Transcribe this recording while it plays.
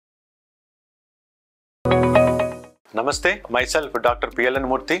Namaste, myself Dr. PLN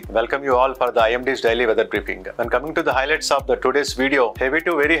Murthy. Welcome you all for the IMD's daily weather briefing. When coming to the highlights of today's video, heavy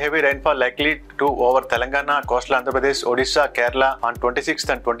to very heavy rainfall likely to over Telangana, coastal Andhra Pradesh, Odisha, Kerala on 26th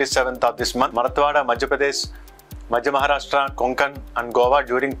and 27th of this month, Marathwada, Madhya Pradesh, Madhya Maharashtra, Konkan and Goa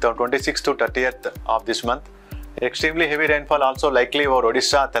during 26th to 30th of this month. Extremely heavy rainfall also likely over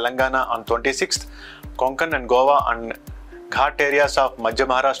Odisha, Telangana on 26th, Konkan and Goa and Ghat areas of Madhya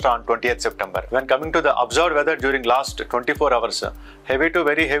Maharashtra on 20th September. When coming to the observed weather during last 24 hours, heavy to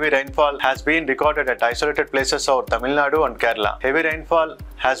very heavy rainfall has been recorded at isolated places over Tamil Nadu and Kerala. Heavy rainfall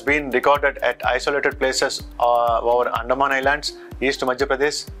has been recorded at isolated places over Andaman Islands, East Madhya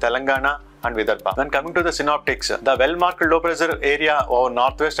Pradesh, Telangana and Vidarbha. When coming to the synoptics, the well-marked low pressure area over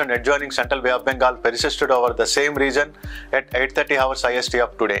northwest and adjoining central Bay of Bengal persisted over the same region at 8:30 hours IST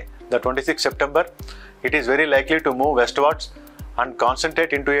of today, the 26th September. It is very likely to move westwards and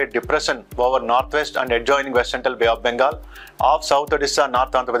concentrate into a depression over northwest and adjoining west central Bay of Bengal off South Odisha,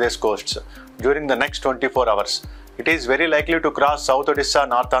 North Andhra Pradesh coasts during the next 24 hours. It is very likely to cross South Odisha,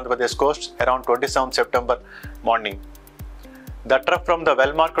 North Andhra Pradesh coasts around 27 September morning. The trough from the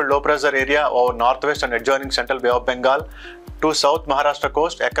well-marked low pressure area over northwest and adjoining central Bay of Bengal to South Maharashtra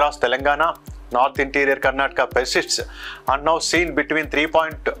coast across Telangana, North Interior Karnataka persists and now seen between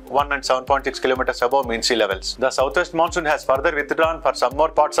 3.1 and 7.6 kilometers above mean sea levels. The southwest monsoon has further withdrawn for some more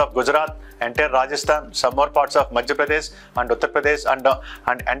parts of Gujarat, entire Rajasthan, some more parts of Madhya Pradesh and Uttar Pradesh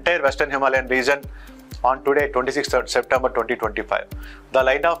and entire western Himalayan region on today 26th September 2025. The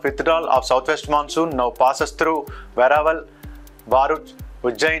line of withdrawal of southwest monsoon now passes through Varaval, Bharuch,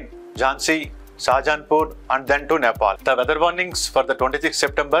 Ujjain, Jhansi, Shahjahanpur and then to Nepal. The weather warnings for the 26th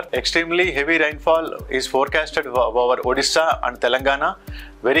September, extremely heavy rainfall is forecasted over Odisha and Telangana.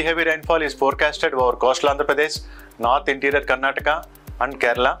 Very heavy rainfall is forecasted over coastal Andhra Pradesh, North Interior Karnataka and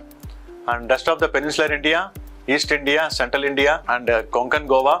Kerala, and rest of the peninsular India, East India, Central India and Konkan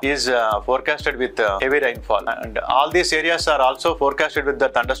Goa is forecasted with heavy rainfall, and all these areas are also forecasted with the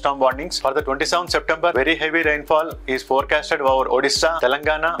thunderstorm warnings. For the 27th September, very heavy rainfall is forecasted over Odisha,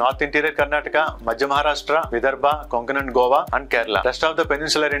 Telangana, North Interior Karnataka, Madhya Maharashtra, Vidarbha, Konkan and Goa and Kerala. Rest of the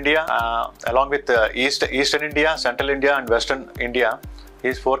peninsular India along with Eastern India, Central India and Western India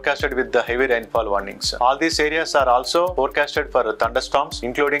is forecasted with the heavy rainfall warnings. All these areas are also forecasted for thunderstorms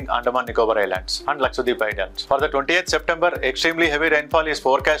including Andaman Nicobar Islands and Lakshadweep Islands. For the 20th September, extremely heavy rainfall is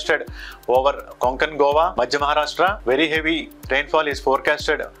forecasted over Konkan Goa, Madhya Maharashtra. Very heavy rainfall is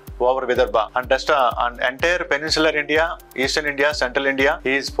forecasted over Vidarbha and rest and entire peninsular India, Eastern India, Central India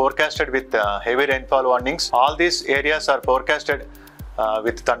is forecasted with heavy rainfall warnings. All these areas are forecasted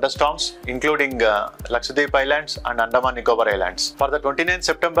with thunderstorms including Lakshadweep Islands and Andaman Nicobar Islands. For the 29th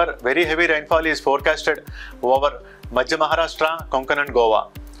September, very heavy rainfall is forecasted over Madhya Maharashtra, Konkan and Goa.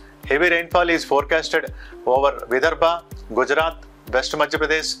 Heavy rainfall is forecasted over Vidarbha, Gujarat, West Madhya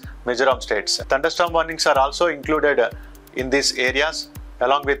Pradesh, Mizoram states. Thunderstorm warnings are also included in these areas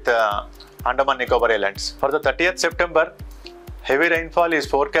along with Andaman Nicobar Islands. For the 30th September, heavy rainfall is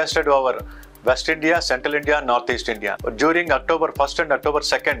forecasted over West India, Central India, Northeast India. During October 1st and October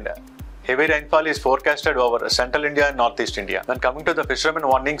 2nd, heavy rainfall is forecasted over Central India and Northeast India. When coming to the fishermen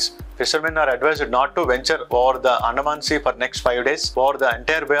warnings, fishermen are advised not to venture over the Andaman Sea for next 5 days, over the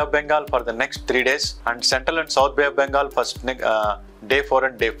entire Bay of Bengal for the next 3 days, and Central and South Bay of Bengal for day 4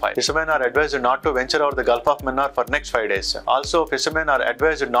 and day 5. Fishermen are advised not to venture over the Gulf of Mannar for next 5 days. Also, fishermen are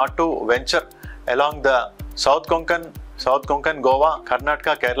advised not to venture along the South Konkan, Goa,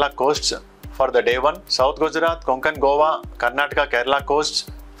 Karnataka, Kerala coasts for the day 1, South Gujarat, Konkan, Goa, Karnataka, Kerala coasts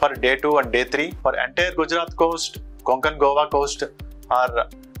for day 2 and day 3. For entire Gujarat coast, Konkan, Goa coast are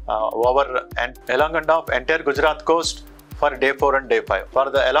over and along and off entire Gujarat coast for day 4 and day 5. For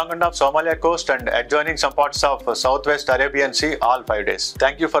the along and off Somalia coast and adjoining some parts of Southwest Arabian Sea, all 5 days.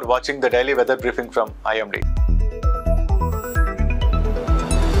 Thank you for watching the daily weather briefing from IMD.